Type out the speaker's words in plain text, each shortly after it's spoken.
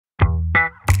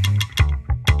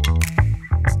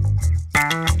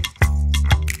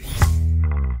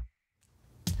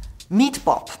Meet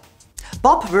Bob.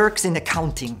 Bob works in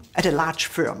accounting at a large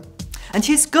firm, and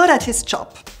he's good at his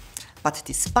job. But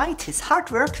despite his hard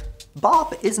work,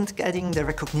 Bob isn't getting the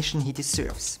recognition he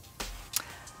deserves.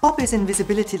 Bob is in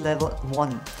visibility level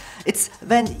 1. It's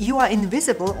when you are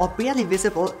invisible or barely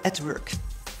visible at work.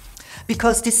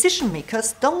 Because decision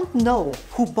makers don't know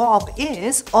who Bob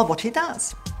is or what he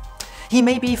does. He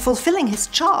may be fulfilling his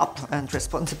job and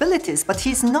responsibilities, but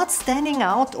he's not standing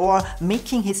out or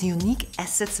making his unique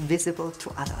assets visible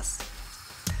to others.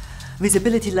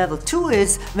 Visibility level 2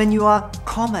 is when you are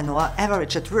common or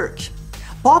average at work.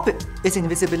 Bob is in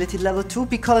visibility level 2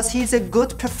 because he's a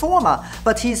good performer,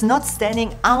 but he's not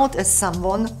standing out as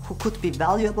someone who could be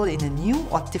valuable in a new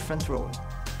or different role.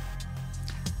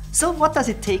 So what does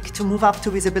it take to move up to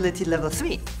visibility level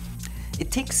 3? It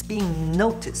takes being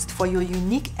noticed for your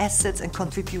unique assets and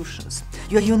contributions,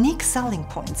 your unique selling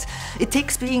points. It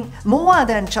takes being more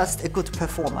than just a good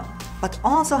performer, but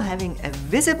also having a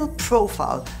visible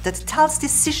profile that tells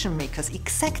decision makers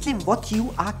exactly what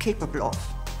you are capable of.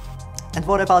 And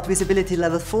what about visibility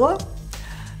level 4?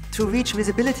 To reach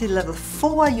visibility level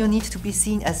 4, you need to be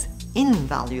seen as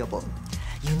invaluable.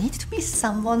 You need to be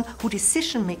someone who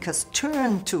decision makers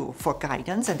turn to for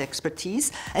guidance and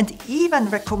expertise, and even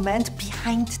recommend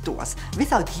behind doors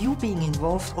without you being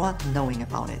involved or knowing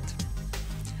about it.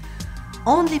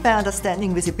 Only by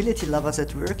understanding visibility levels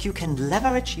at work you can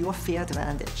leverage your fair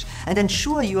advantage and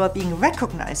ensure you are being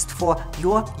recognized for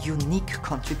your unique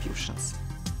contributions.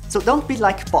 So don't be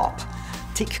like Bob.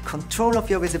 Take control of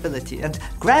your visibility and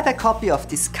grab a copy of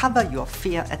Discover Your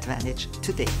Fair Advantage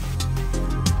today.